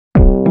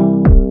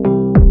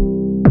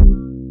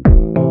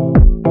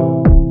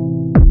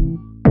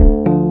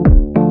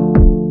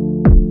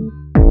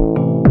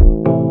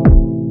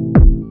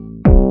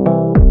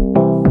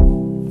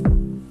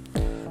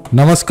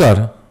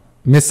नमस्कार,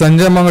 मी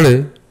संजय मंगळे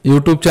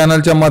यूट्यूब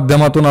चॅनलच्या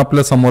माध्यमातून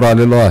आपल्या समोर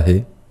आलेलो आहे।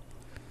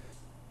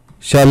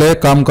 शालेय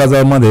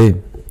कामकाजामध्ये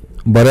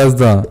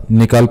बऱ्याचदा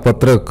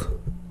निकालपत्रक,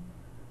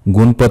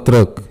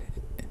 गुणपत्रक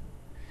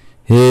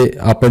हे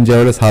आपण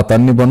ज्यावेळेस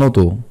हातांनी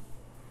बनवतो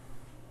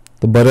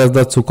तर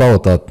बऱ्याचदा चुका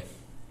होतात।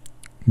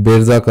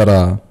 बेरजा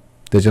करा,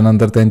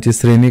 त्याच्यानंतर त्यांची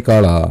श्रेणी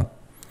काढा,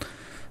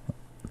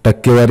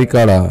 टक्केवारी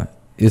काढा,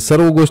 हे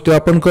सर्व गोष्टी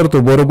आपण करतो,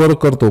 बरोबर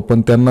करतो,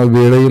 पण त्यांना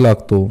वेळही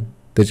लागतो।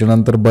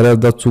 त्याच्यानंतर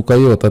बऱ्याचदा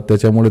चुकाही होतात,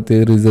 त्याच्यामुळे ते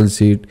रिझल्ट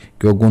शीट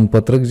किंवा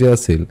गुणपत्रक जे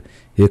असेल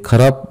हे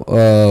खराब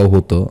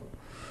होतं।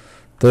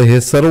 तर हे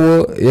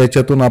सर्व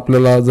याच्यातून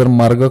आपल्याला जर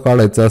मार्ग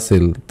काढायचा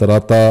असेल तर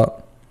आता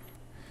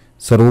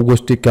सर्व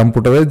गोष्टी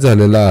कॅम्प्युटराइज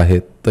झालेल्या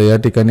आहेत। तर या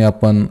ठिकाणी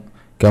आपण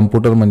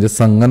कॅम्प्युटर म्हणजे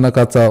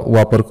संगणकाचा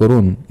वापर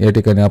करून या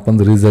ठिकाणी आपण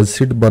रिझल्ट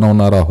शीट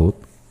बनवणार आहोत।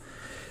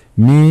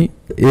 मी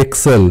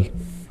एक्सेल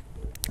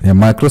या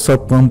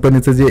मायक्रोसॉफ्ट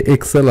कंपनीचं जे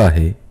एक्सेल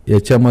आहे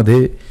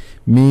याच्यामध्ये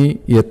मी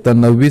इयत्ता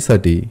 9वी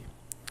साठी,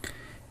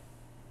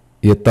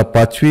 इयत्ता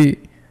 5वी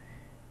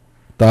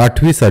ते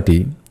 8वी साठी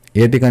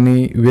या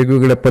ठिकाणी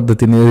वेगवेगळ्या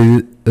पद्धतीने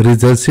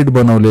रिझल्ट शीट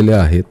बनवलेले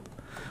आहेत।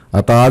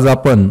 आता आज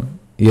आपण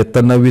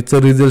इयत्ता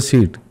 9वीचं रिझल्ट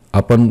शीट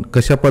आपण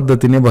कशा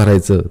पद्धतीने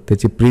भरायचं,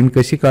 त्याची प्रिंट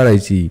कशी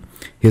काढायची,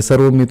 हे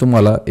सर्व मी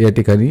तुम्हाला या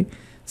ठिकाणी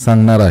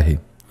सांगणार आहे।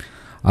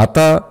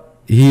 आता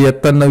ही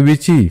इयत्ता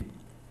 9वीची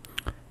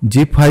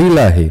जी फाईल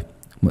आहे,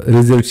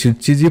 रिझल्ट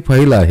शीटची जी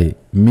फाईल आहे,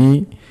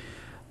 मी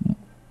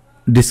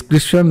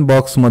डिस्क्रिप्शन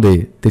बॉक्समध्ये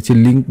त्याची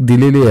लिंक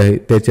दिलेली आहे,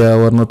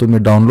 त्याच्यावरनं तुम्ही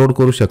डाउनलोड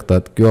करू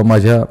शकतात किंवा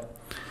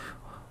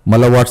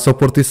मला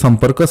व्हॉट्सअपवरती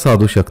संपर्क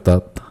साधू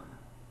शकतात।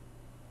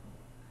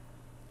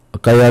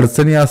 काही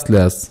अडचणी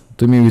असल्यास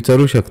तुम्ही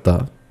विचारू शकता।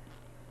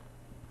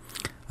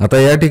 आता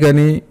या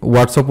ठिकाणी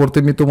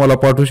व्हॉट्सअपवरती मी तुम्हाला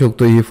पाठवू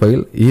शकतो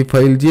ही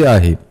फाईल जी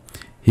आहे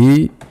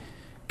ही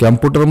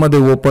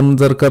कॅम्प्युटरमध्ये ओपन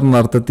जर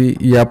करणार तर ती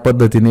या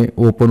पद्धतीने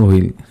ओपन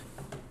होईल।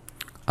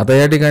 आता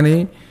या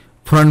ठिकाणी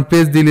फ्रंट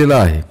पेज दिलेला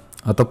आहे।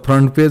 आता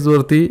फ्रंट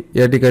पेजवरती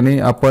या ठिकाणी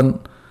आपण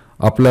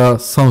आपल्या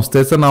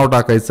संस्थेचं नाव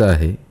टाकायचं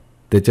आहे,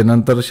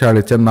 त्याच्यानंतर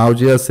शाळेचं नाव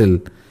जे असेल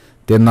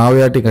ते नाव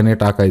या ठिकाणी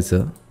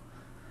टाकायचं।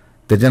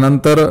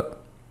 त्याच्यानंतर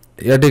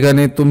या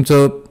ठिकाणी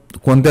तुमचं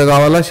कोणत्या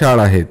गावाला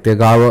शाळा आहे ते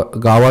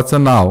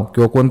गावाचं नाव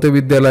किंवा कोणते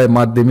विद्यालय,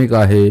 माध्यमिक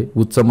आहे,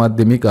 उच्च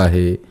माध्यमिक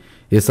आहे,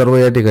 हे सर्व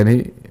या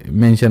ठिकाणी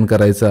मेन्शन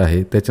करायचं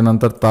आहे।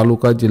 त्याच्यानंतर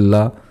तालुका,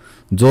 जिल्हा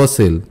जो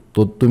असेल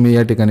तो तुम्ही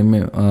या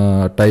ठिकाणी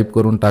टाईप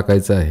करून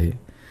टाकायचा आहे।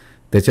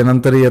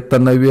 त्याच्यानंतर इयत्ता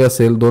 9वी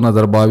असेल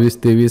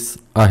 2022-23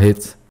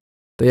 आहेच,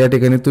 तर या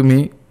ठिकाणी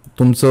तुम्ही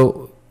तुमचं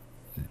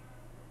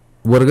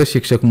वर्ग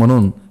शिक्षक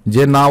म्हणून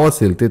जे नाव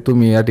असेल ते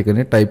तुम्ही या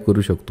ठिकाणी टाईप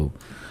करू शकतो।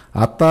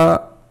 आता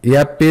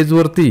या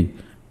पेजवरती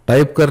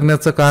टाईप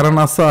करण्याचं कारण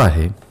असं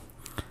आहे,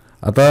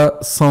 आता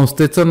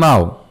संस्थेचं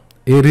नाव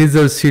हे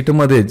रिझल्ट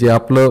शीटमध्ये जे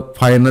आपलं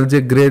फायनल जे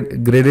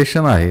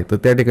ग्रेडेशन आहे तर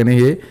त्या ठिकाणी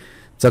हे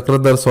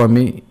चक्रधर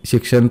स्वामी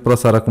शिक्षण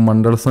प्रसारक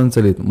मंडळ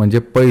संचलित म्हणजे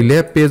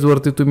पहिल्या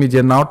पेजवरती तुम्ही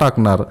जे नाव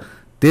टाकणार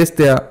तेच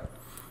त्या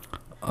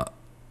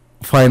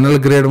फायनल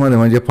ग्रेडमध्ये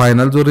म्हणजे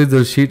फायनल जो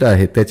रिझल्ट शीट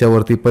आहे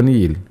त्याच्यावरती पण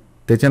येईल।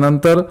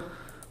 त्याच्यानंतर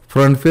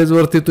फ्रंट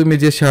पेजवरती तुम्ही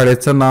जे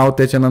शाळेचं नाव,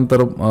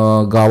 त्याच्यानंतर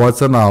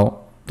गावाचं नाव,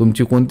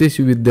 तुमची कोणती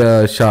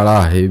शाळा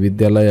आहे,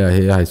 विद्यालय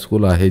आहे,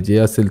 हायस्कूल आहे, जे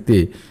असेल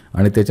ते,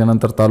 आणि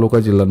त्याच्यानंतर तालुका,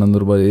 जिल्हा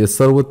नंदुरबार, हे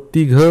सर्व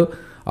तिघं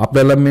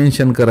आपल्याला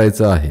मेन्शन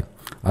करायचं आहे।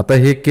 आता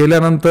हे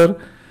केल्यानंतर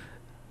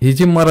ही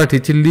जी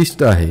मराठीची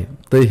लिस्ट आहे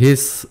तर हे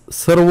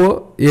सर्व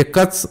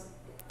एकाच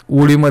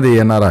ओळीमध्ये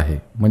येणार आहे,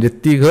 म्हणजे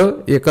तिघं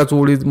एकाच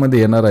ओळीमध्ये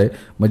येणार आहे।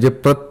 म्हणजे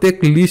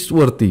प्रत्येक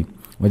लिस्टवरती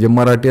म्हणजे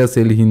मराठी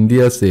असेल, हिंदी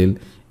असेल,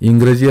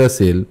 इंग्रजी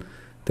असेल,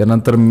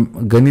 त्यानंतर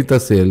गणित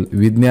असेल,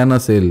 विज्ञान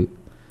असेल,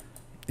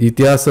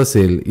 इतिहास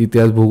असेल,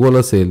 इतिहास भूगोल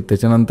असेल,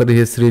 त्याच्यानंतर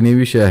हे श्रेणी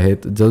विषय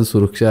आहेत,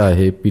 जलसुरक्षा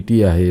आहे,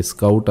 पीटी आहे,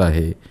 स्काउट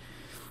आहे,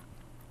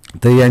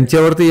 तर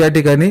यांच्यावरती या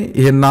ठिकाणी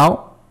हे नाव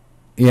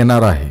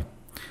येणार आहे।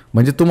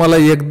 म्हणजे तुम्हाला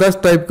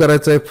एकदाच टाईप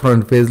करायचं आहे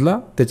फ्रंट पेजला,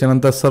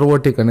 त्याच्यानंतर सर्व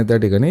ठिकाणी त्या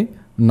ठिकाणी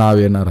नाव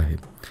येणार आहे।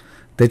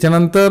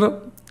 त्याच्यानंतर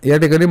या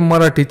ठिकाणी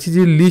मराठीची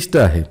जी लिस्ट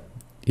आहे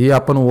ही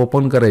आपण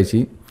ओपन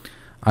करायची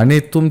आणि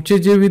तुमचे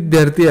जे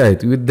विद्यार्थी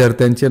आहेत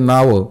विद्यार्थ्यांचे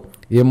नावं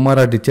हे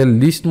मराठीच्या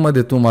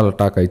लिस्टमध्ये तुम्हाला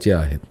टाकायचे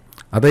आहेत।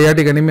 आता या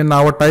ठिकाणी मी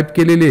नावं टाईप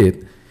केलेली आहेत,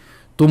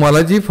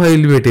 तुम्हाला जी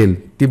फाईल भेटेल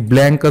ती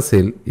ब्लँक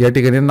असेल, या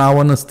ठिकाणी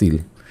नावं नसतील,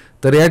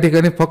 तर या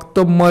ठिकाणी फक्त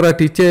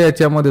मराठीच्या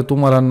याच्यामध्ये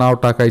तुम्हाला नाव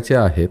टाकायचे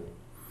आहेत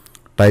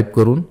टाईप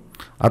करून।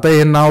 आता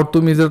हे नाव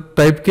तुम्ही जर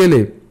टाईप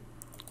केले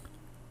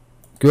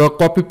किंवा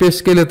कॉपी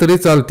पेस्ट केले तरी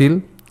चालतील,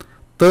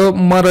 तर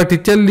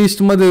मराठीच्या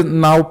लिस्टमध्ये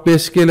नाव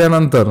पेस्ट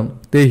केल्यानंतर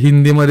ते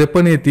हिंदीमध्ये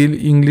पण येतील,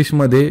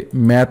 इंग्लिशमध्ये,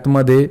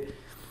 मॅथमध्ये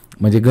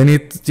म्हणजे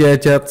गणितच्या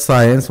याच्यात,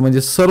 सायन्स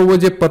म्हणजे सर्व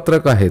जे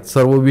पत्रक आहेत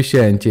सर्व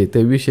विषयांचे,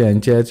 त्या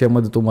विषयांच्या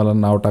याच्यामध्ये तुम्हाला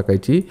नाव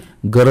टाकायची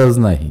गरज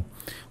नाही,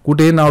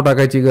 कुठेही नाव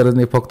टाकायची गरज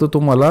नाही। फक्त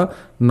तुम्हाला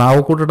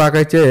नाव कुठं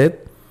टाकायचे आहेत,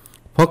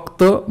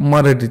 फक्त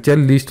मराठीच्या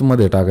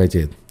लिस्टमध्ये टाकायचे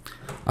आहेत।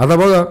 आता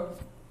बघा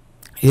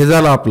हे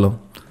झालं आपलं।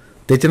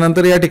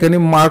 त्याच्यानंतर या ठिकाणी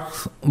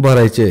मार्क्स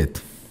भरायचे आहेत।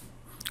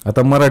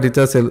 आता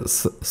मराठीचं असेल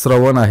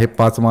श्रवण आहे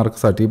 5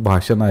 मार्कसाठी,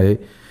 भाषण आहे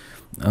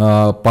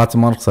 5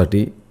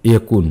 मार्क्ससाठी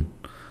एकूण.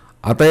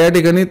 आता या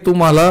ठिकाणी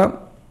तुम्हाला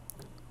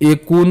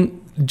एकूण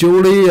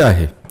जेवढेही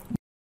आहे,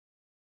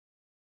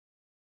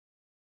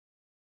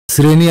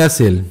 श्रेणी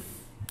असेल,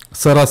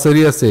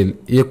 सरासरी असेल,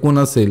 एकूण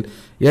असेल,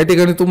 या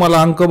ठिकाणी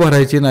तुम्हाला अंक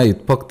भरायचे नाहीत.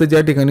 फक्त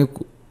ज्या ठिकाणी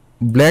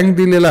ब्लँक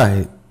दिलेला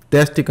आहे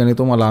त्याच ठिकाणी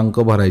तुम्हाला अंक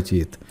भरायचे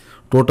आहेत.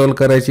 टोटल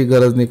करायची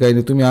गरज नाही, काही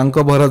नाही. तुम्ही अंक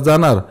भरत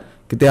जाणार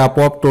की ते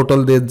आपोआप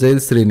टोटल देत जाईल,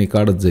 श्रेणी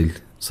काढत जाईल,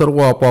 सर्व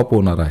आपोआप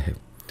होणार आहे.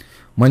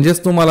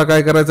 म्हणजेच तुम्हाला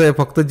काय करायचं आहे,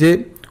 फक्त जे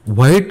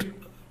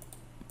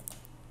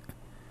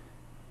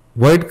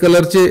व्हाईट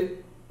कलरचे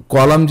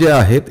कॉलम जे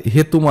आहेत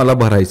हे तुम्हाला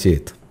भरायचे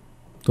आहेत.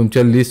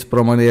 तुमच्या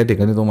लिस्टप्रमाणे या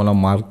ठिकाणी तुम्हाला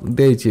मार्क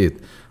द्यायचे आहेत.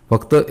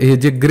 फक्त हे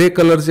जे ग्रे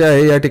कलरचे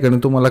आहे या ठिकाणी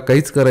तुम्हाला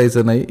काहीच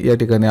करायचं नाही. या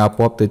ठिकाणी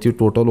आपोआप त्याची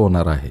टोटल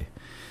होणार आहे,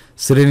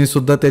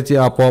 श्रेणीसुद्धा त्याची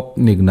आपोआप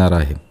निघणार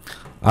आहे.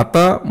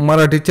 आता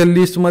मराठीच्या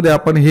लिस्टमध्ये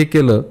आपण हे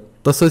केलं,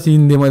 तसंच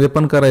हिंदीमध्ये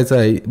पण करायचं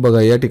आहे.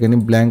 बघा या ठिकाणी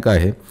ब्लँक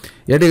आहे,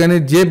 या ठिकाणी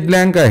जे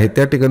ब्लँक आहे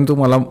त्या ठिकाणी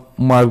तुम्हाला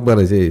मार्क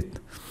भरायचे आहेत.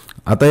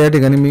 आता या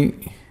ठिकाणी मी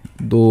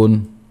 2,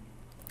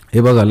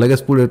 हे बघा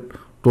लगेच पुढे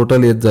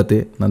टोटल येत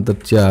जाते. नंतर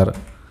 4,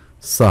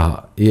 6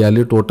 हे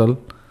आली टोटल.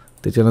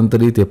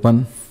 त्याच्यानंतर इथे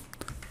पण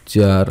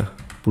 4,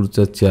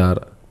 पुढचं 4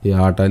 हे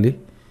 8 आली.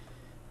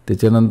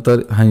 त्याच्यानंतर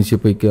 80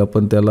 पैकी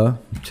आपण त्याला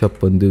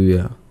 56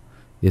 देऊया.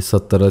 हे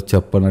 17,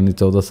 56 आणि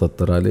 14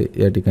 70 आले.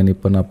 या ठिकाणी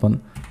पण आपण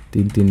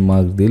 3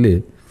 मार्क दिले.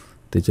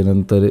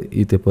 त्याच्यानंतर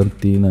इथे पण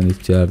 3 आणि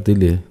 4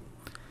 दिले.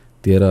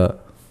 13,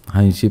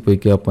 80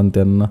 पैकी आपण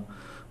त्यांना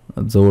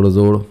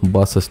जवळजवळ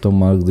 62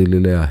 मार्क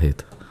दिलेले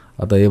आहेत.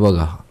 आता हे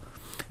बघा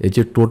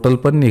याची टोटल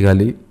पण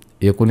निघाली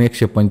एकूण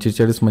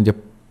 145, म्हणजे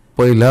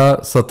पहिल्या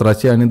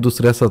सत्राची आणि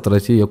दुसऱ्या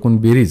सत्राची एकूण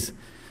बेरीज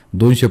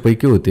 200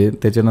 पैकी होते.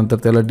 त्याच्यानंतर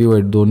त्याला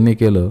डिवाईड 2ने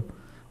केलं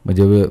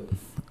म्हणजे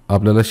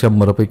आपल्याला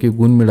 100 पैकी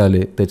गुण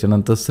मिळाले.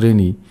 त्याच्यानंतर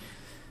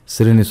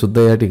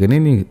श्रेणीसुद्धा या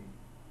ठिकाणी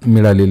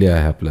मिळालेली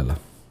आहे आपल्याला.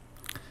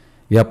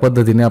 या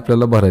पद्धतीने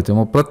आपल्याला भरायचं.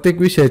 मग प्रत्येक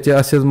विषयाचे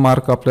असेच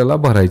मार्क आपल्याला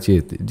भरायचे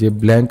आहेत. जे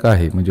ब्लँक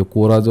आहे म्हणजे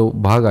कोरा जो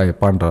भाग आहे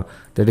पांढरा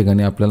त्या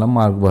ठिकाणी आपल्याला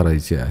मार्क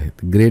भरायचे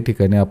आहेत. ग्रे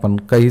ठिकाणी आपण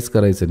काहीच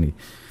करायचं नाही.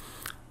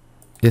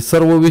 हे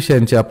सर्व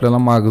विषयांचे आपल्याला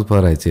मार्क्स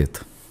भरायचे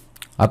आहेत.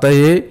 आता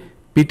हे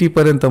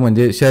PT-पर्यंत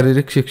म्हणजे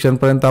शारीरिक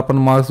शिक्षणपर्यंत आपण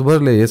मार्क्स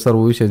भरले. हे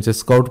सर्व विषयांचे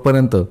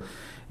स्काउटपर्यंत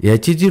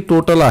याची जी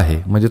टोटल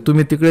आहे म्हणजे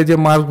तुम्ही तिकडे जे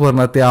मार्क्स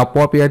भरणार ते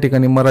आपोआप या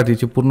ठिकाणी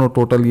मराठीची पूर्ण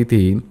टोटल इथे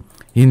येईल,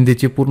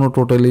 हिंदीची पूर्ण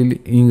टोटल येईल,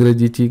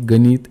 इंग्रजीची,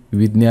 गणित,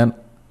 विज्ञान,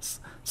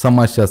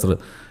 समाजशास्त्र.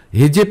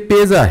 हे जे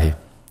पेज आहे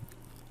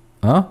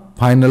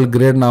फायनल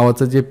ग्रेड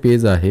नावाचं जे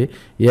पेज आहे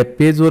या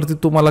पेजवरती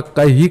तुम्हाला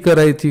काहीही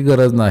करायची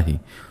गरज नाही.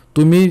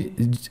 तुम्ही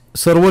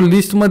सर्व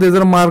लिस्टमध्ये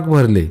जर मार्क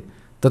भरले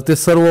तर ते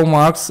सर्व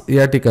मार्क्स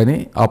या ठिकाणी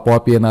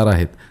आपोआप येणार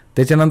आहेत.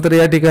 त्याच्यानंतर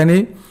या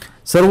ठिकाणी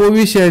सर्व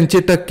विषयांची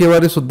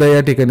टक्केवारीसुद्धा या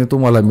ठिकाणी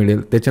तुम्हाला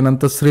मिळेल.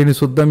 त्याच्यानंतर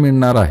श्रेणीसुद्धा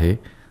मिळणार आहे.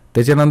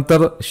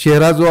 त्याच्यानंतर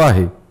शेरा जो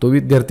आहे तो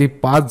विद्यार्थी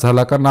पास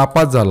झाला का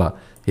नापास झाला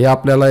हे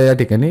आपल्याला या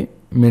ठिकाणी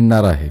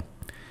मिळणार आहे.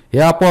 हे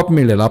आपोआप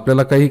मिळेल,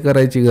 आपल्याला काही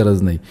करायची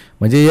गरज नाही.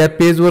 म्हणजे या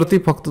पेजवरती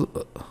फक्त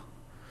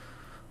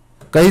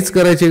काहीच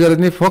करायची गरज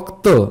नाही.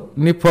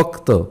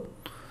 फक्त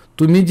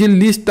तुम्ही जी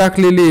लिस्ट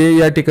टाकलेली आहे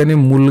या ठिकाणी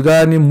मुलगा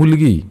आणि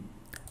मुलगी,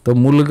 तर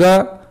मुलगा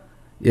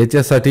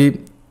याच्यासाठी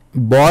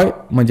बॉय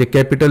म्हणजे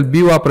कॅपिटल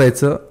B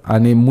वापरायचं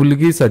आणि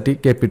मुलगीसाठी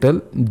कॅपिटल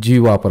G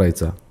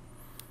वापरायचा.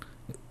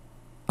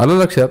 आलं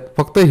लक्षात?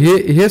 फक्त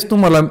हेच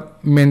तुम्हाला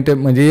मेंटेन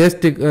म्हणजे हेच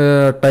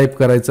टाईप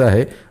करायचं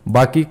आहे,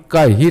 बाकी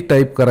काही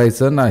टाईप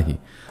करायचं नाही.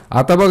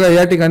 आता बघा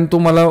या ठिकाणी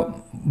तुम्हाला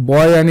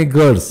बॉय आणि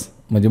गर्ल्स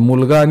म्हणजे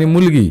मुलगा आणि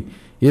मुलगी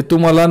हे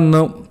तुम्हाला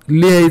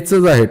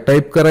लिहायचंच आहे,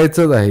 टाईप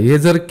करायचंच आहे. हे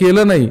जर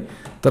केलं नाही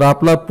तर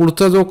आपला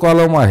पुढचा जो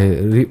कॉलम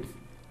आहे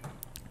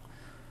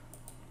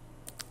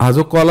हा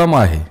जो कॉलम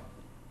आहे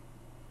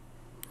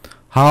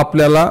हा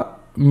आपल्याला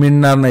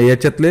मिळणार नाही,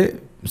 याच्यातले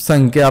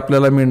संख्या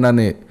आपल्याला मिळणार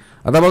नाही.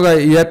 आता बघा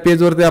या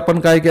पेजवरती आपण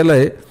काय केलं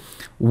आहे,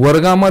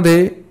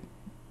 वर्गामध्ये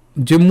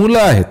जे मुलं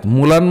आहेत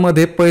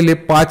मुलांमध्ये पहिले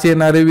 5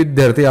 येणारे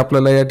विद्यार्थी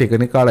आपल्याला या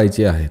ठिकाणी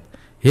काढायचे आहेत.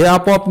 हे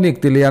आपोआप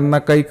निघतील, यांना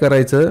काही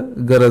करायचं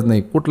गरज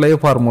नाही, कुठलाही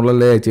फॉर्म्युला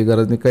लिहायची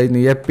गरज नाही, काही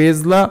नाही. या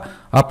पेजला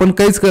आपण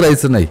काहीच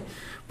करायचं नाही.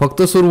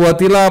 फक्त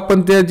सुरुवातीला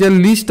आपण त्या ज्या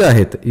लिस्ट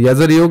आहेत या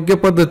जर योग्य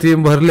पद्धतीने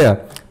भरल्या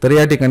तर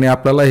या ठिकाणी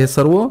आपल्याला हे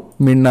सर्व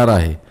मिळणार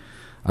आहे.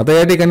 आता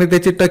या ठिकाणी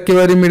त्याची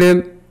टक्केवारी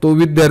मिळेल, तो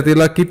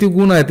विद्यार्थीला किती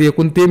गुण आहेत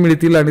एकूण ते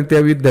मिळतील आणि त्या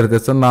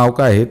विद्यार्थ्याचं नाव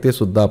काय आहे ते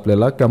सुद्धा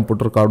आपल्याला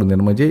कॅम्प्युटर काढून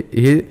देणार म्हणजे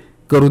हे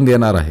करून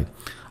देणार आहे.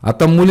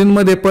 आता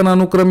मुलींमध्ये पण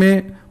अनुक्रमे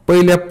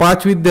पहिल्या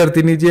 5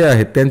 विद्यार्थिनी जे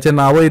आहेत त्यांचे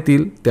नावं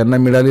येतील, त्यांना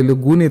मिळालेले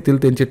गुण येतील,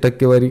 त्यांची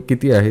टक्केवारी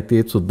किती आहे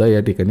ते सुद्धा या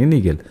ठिकाणी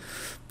निघेल.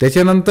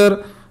 त्याच्यानंतर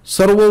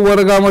सर्व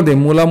वर्गामध्ये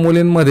मुला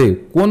मुलींमध्ये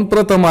कोण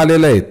प्रथम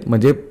आलेले आहेत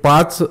म्हणजे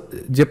 5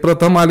 जे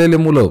प्रथम आलेले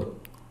मुलं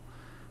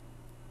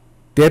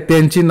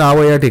त्यांची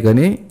नावं या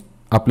ठिकाणी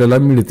आपल्याला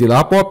मिळतील,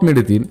 आपोआप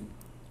मिळतील.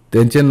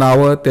 त्यांचे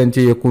नावं,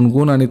 त्यांचे एकूण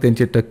गुण आणि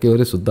त्यांची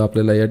टक्केवारी सुद्धा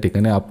आपल्याला या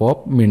ठिकाणी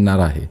आपोआप मिळणार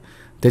आहे.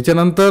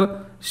 त्याच्यानंतर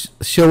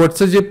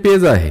शेवटचं जे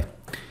पेज आहे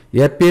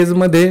या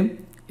पेजमध्ये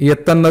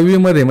इयत्ता 9वी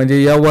मध्ये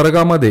म्हणजे या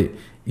वर्गामध्ये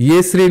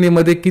ए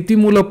श्रेणीमध्ये किती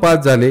मुलं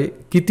पास झाले,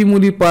 किती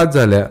मुली पास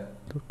झाल्या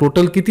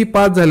टोटल किती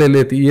पास झालेले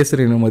आहेत ए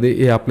श्रेणीमध्ये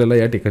हे आपल्याला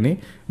या ठिकाणी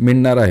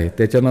मिळणार आहे.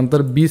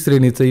 त्याच्यानंतर बी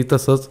श्रेणीचंही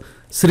तसंच,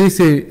 सी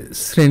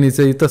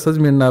श्रेणीचंही तसंच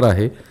मिळणार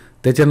आहे.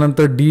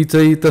 त्याच्यानंतर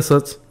डीचंही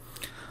तसंच.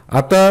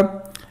 आता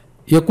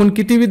एकूण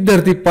किती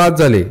विद्यार्थी पास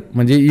झाले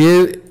म्हणजे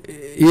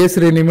ए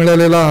श्रेणी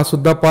मिळालेला हा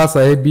सुद्धा पास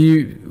आहे,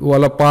 बी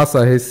वाला पास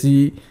आहे,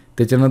 सी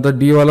त्याच्यानंतर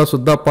डी वाला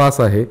सुद्धा पास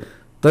आहे.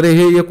 तर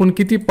हे एकूण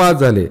किती पास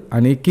झाले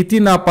आणि किती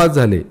नापास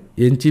झाले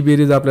यांची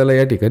बेरीज आपल्याला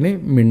या ठिकाणी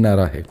मिळणार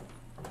आहे.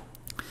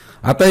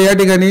 आता या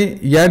ठिकाणी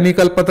या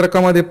निकाल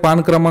पत्रकामध्ये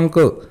पान क्रमांक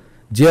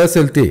जे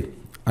असेल ते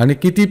आणि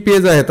किती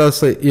पेज आहेत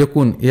असं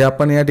एकूण हे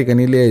आपण या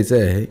ठिकाणी लिहायचं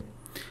आहे.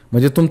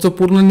 म्हणजे तुमचं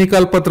पूर्ण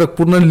निकाल पत्रक,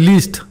 पूर्ण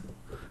लिस्ट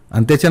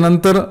आणि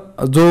त्याच्यानंतर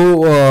जो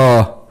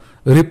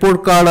रिपोर्ट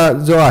कार्ड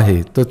जो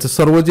आहे तर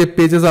सर्व जे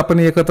पेजेस आपण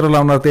एकत्र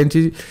लावणार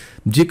त्यांची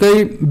जी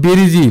काही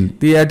बेरीज येईल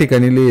ती या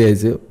ठिकाणी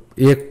लिहायचं.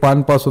 एक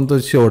पानपासून तर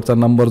शेवटचा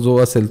नंबर जो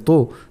असेल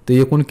तो ते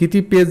एकूण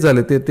किती पेज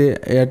झाले ते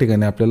या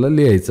ठिकाणी आपल्याला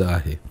लिहायचं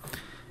आहे.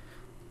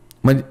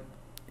 म्हणजे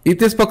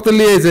इथेच फक्त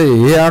लिहायचं आहे.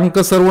 हे अंक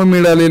सर्व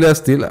मिळालेले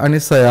असतील आणि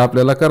सह्या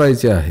आपल्याला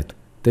करायचे आहेत.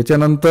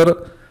 त्याच्यानंतर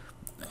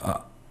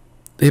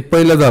हे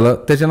पहिलं झालं.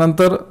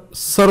 त्याच्यानंतर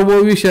सर्व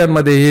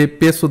विषयांमध्ये हे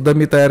पेजसुद्धा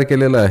मी तयार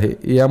केलेलं आहे.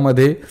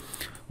 यामध्ये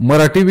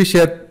मराठी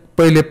विषयात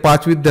पहिले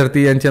 5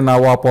 विद्यार्थी यांचे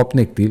नावं आपोआप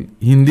निघतील,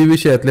 हिंदी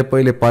विषयातले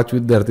पहिले 5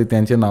 विद्यार्थी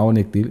त्यांचे नावं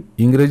निघतील,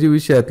 इंग्रजी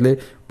विषयातले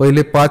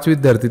पहिले 5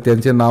 विद्यार्थी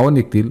त्यांचे नावं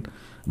निघतील,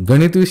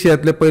 गणित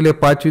विषयातले पहिले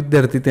 5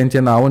 विद्यार्थी त्यांचे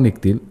नावं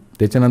निघतील.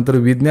 त्याच्यानंतर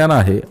विज्ञान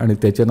आहे आणि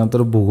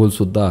त्याच्यानंतर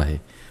भूगोलसुद्धा आहे.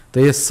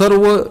 तर हे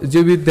सर्व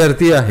जे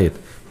विद्यार्थी आहेत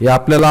हे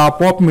आपल्याला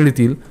आपोआप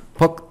मिळतील.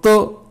 फक्त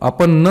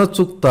आपण न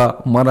चुकता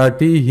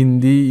मराठी,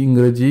 हिंदी,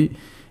 इंग्रजी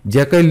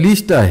ज्या काही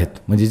लिस्ट आहेत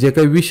म्हणजे जे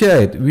काही विषय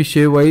आहेत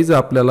विषय वाईज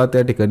आपल्याला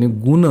त्या ठिकाणी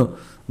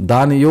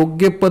गुणदान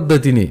योग्य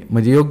पद्धतीने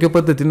म्हणजे योग्य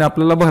पद्धतीने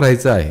आपल्याला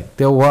भरायचं आहे.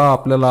 तेव्हा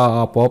आपल्याला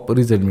आपोआप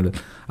रिझल्ट मिळेल.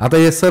 आता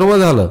हे सर्व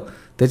झालं.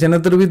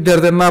 त्याच्यानंतर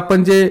विद्यार्थ्यांना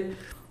आपण जे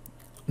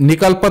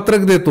निकाल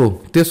पत्रक देतो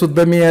ते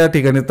सुद्धा मी या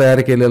ठिकाणी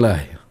तयार केलेलं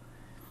आहे.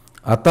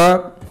 आता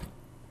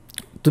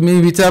तुम्ही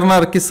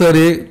विचारणार की सर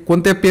हे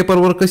कोणत्या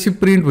पेपरवर कशी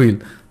प्रिंट होईल.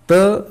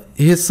 तर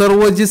हे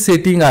सर्व जी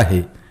सेटिंग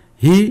आहे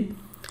ही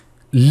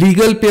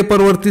लीगल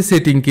पेपरवरती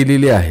सेटिंग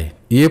केलेली आहे.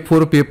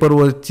 A4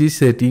 पेपरवरची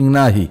सेटिंग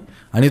नाही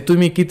आणि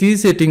तुम्ही कितीही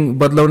सेटिंग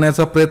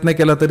बदलवण्याचा प्रयत्न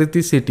केला तरी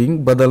ती सेटिंग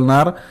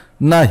बदलणार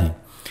नाही.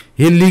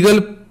 हे लीगल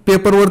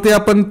पेपरवरती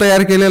आपण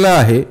तयार केलेलं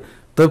आहे.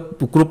 तर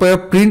कृपया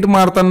प्रिंट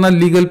मारताना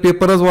लीगल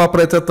पेपरच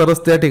वापरायचा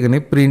तरच त्या ठिकाणी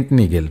प्रिंट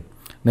निघेल.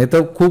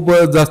 नाहीतर खूप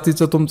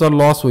जास्तीचा तुमचा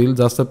लॉस होईल.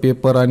 जास्त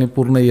पेपर आणि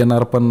पूर्ण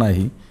येणार पण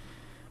नाही.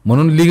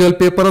 म्हणून लीगल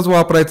पेपरच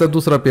वापरायचा,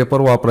 दुसरा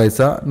पेपर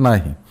वापरायचा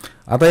नाही.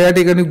 आता या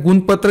ठिकाणी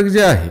गुणपत्रक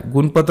जे आहे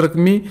गुणपत्रक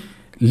मी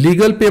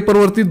लीगल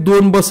पेपरवरती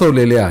 2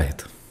 बसवलेले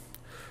आहेत.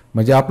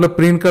 म्हणजे आपलं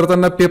प्रिंट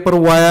करताना पेपर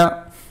वाया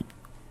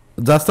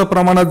जास्त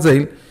प्रमाणात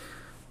जाईल.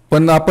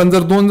 पण आपण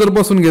जर 2 जर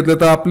बसून घेतले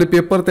तर आपले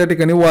पेपर त्या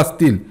ठिकाणी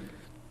वाचतील.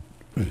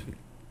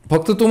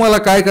 फक्त तुम्हाला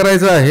काय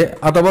करायचं आहे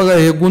आता बघा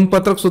हे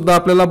गुणपत्रक सुद्धा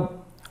आपल्याला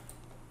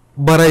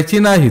भरायची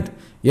नाहीत.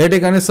 या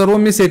ठिकाणी सर्व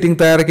मी सेटिंग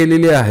तयार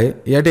केलेली आहे.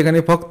 या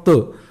ठिकाणी फक्त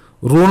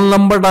रोल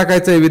नंबर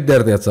टाकायचा आहे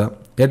विद्यार्थ्याचा.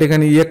 या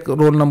ठिकाणी 1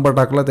 रोल नंबर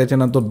टाकला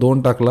त्याच्यानंतर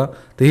 2 टाकला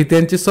तर ही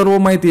त्यांची सर्व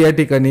माहिती या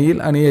ठिकाणी येईल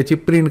आणि याची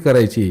प्रिंट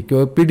करायची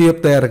किंवा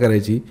PDF तयार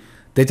करायची.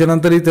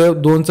 त्याच्यानंतर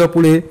इथं 2चा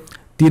पुढे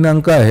 3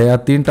 अंक आहे. या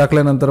 3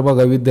 टाकल्यानंतर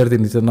बघा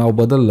विद्यार्थिनीचं नाव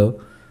बदललं,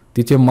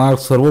 तिचे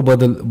मार्क्स सर्व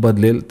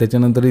बदलेल.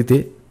 त्याच्यानंतर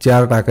इथे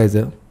 4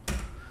 टाकायचं.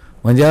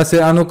 म्हणजे असे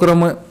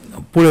अनुक्रम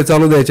पुढे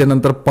चालू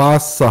द्यायच्यानंतर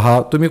 5, 6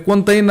 तुम्ही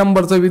कोणताही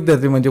नंबरचा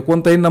विद्यार्थी म्हणजे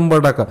कोणताही नंबर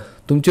टाका.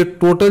 तुमचे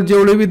टोटल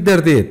जेवढे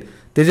विद्यार्थी आहेत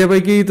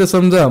त्याच्यापैकी इथं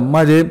समजा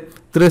माझे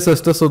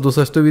 63,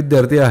 67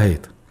 विद्यार्थी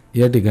आहेत.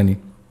 या ठिकाणी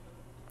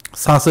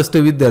 66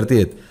 विद्यार्थी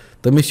आहेत.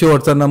 तर मी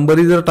शेवटचा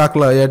नंबरही जर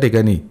टाकला या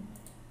ठिकाणी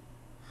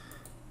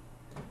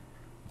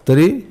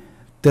तरी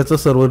त्याचा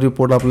सर्व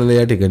रिपोर्ट आपल्याला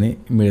या ठिकाणी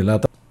मिळेल.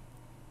 आता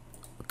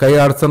काही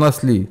अडचण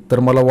असली तर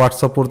मला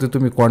व्हॉट्सअपवरती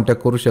तुम्ही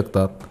कॉन्टॅक्ट करू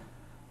शकतात.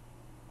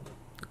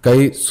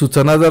 काही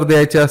सूचना जर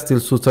द्यायच्या असतील,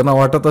 सूचना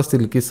वाटत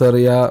असतील की सर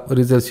या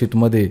रिझल्ट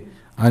शीटमध्ये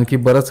आणखी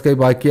बरंच काही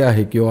बाकी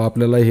आहे किंवा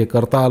आपल्याला हे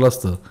करता आलं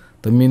असतं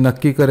तर मी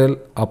नक्की करेल.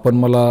 आपण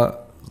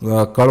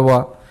मला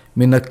कळवा,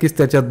 मी नक्कीच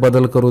त्याच्यात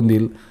बदल करून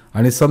देईल.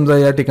 आणि समजा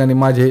या ठिकाणी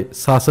माझे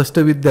 66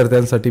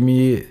 विद्यार्थ्यांसाठी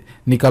मी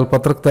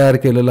निकालपत्रक तयार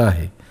केलेलं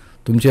आहे.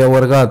 तुमच्या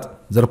वर्गात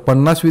जर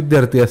 50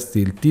 विद्यार्थी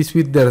असतील, 30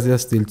 विद्यार्थी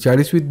असतील,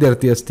 40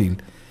 विद्यार्थी असतील,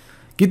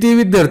 किती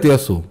विद्यार्थी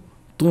असो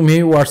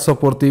तुम्ही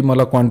व्हॉट्सअपवरती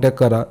मला कॉन्टॅक्ट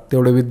करा.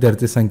 तेवढे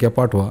विद्यार्थी संख्या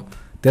पाठवा.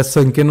 त्या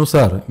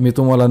संख्येनुसार मी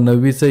तुम्हाला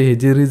 9वीचं हे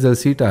जे रिझल्ट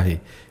शीट आहे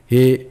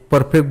हे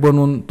परफेक्ट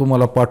बनवून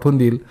तुम्हाला पाठवून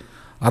देईल.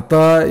 आता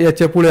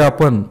याच्या पुढे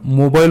आपण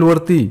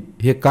मोबाईलवरती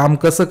हे काम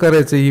कसं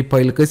करायचं, ही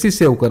फाईल कशी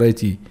सेव्ह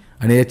करायची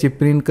आणि याची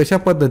प्रिंट कशा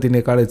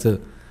पद्धतीने काढायचं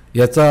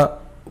याचा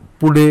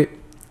पुढे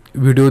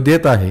व्हिडिओ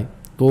देत आहे.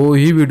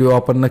 तोही व्हिडिओ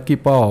आपण नक्की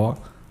पाहावा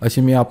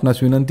अशी मी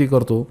आपणास विनंती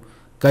करतो.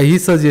 काही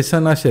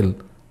सजेशन असेल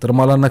तर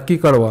मला नक्की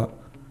कळवा.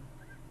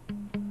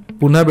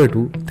 पुन्हा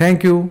भेटू.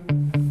 Thank you.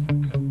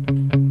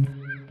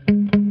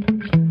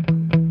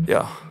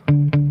 Yeah.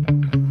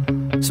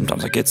 Sometimes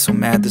Sometimes I get so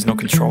mad, there's no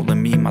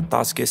controlling me. My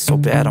thoughts get so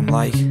bad, I'm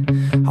like,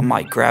 I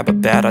might grab a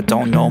bat, I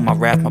don't know. My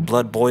wrath, my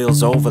blood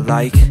boils over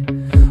like,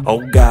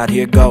 oh God,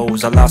 here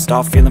goes. I lost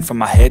all feeling from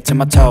my head to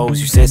my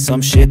toes. You said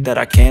some shit that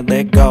I can't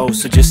let go,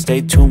 so just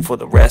stay tuned for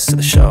the rest of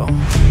the show.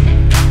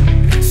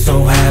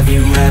 So have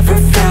you ever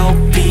felt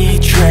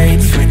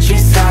betrayed? Switching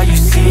sides, you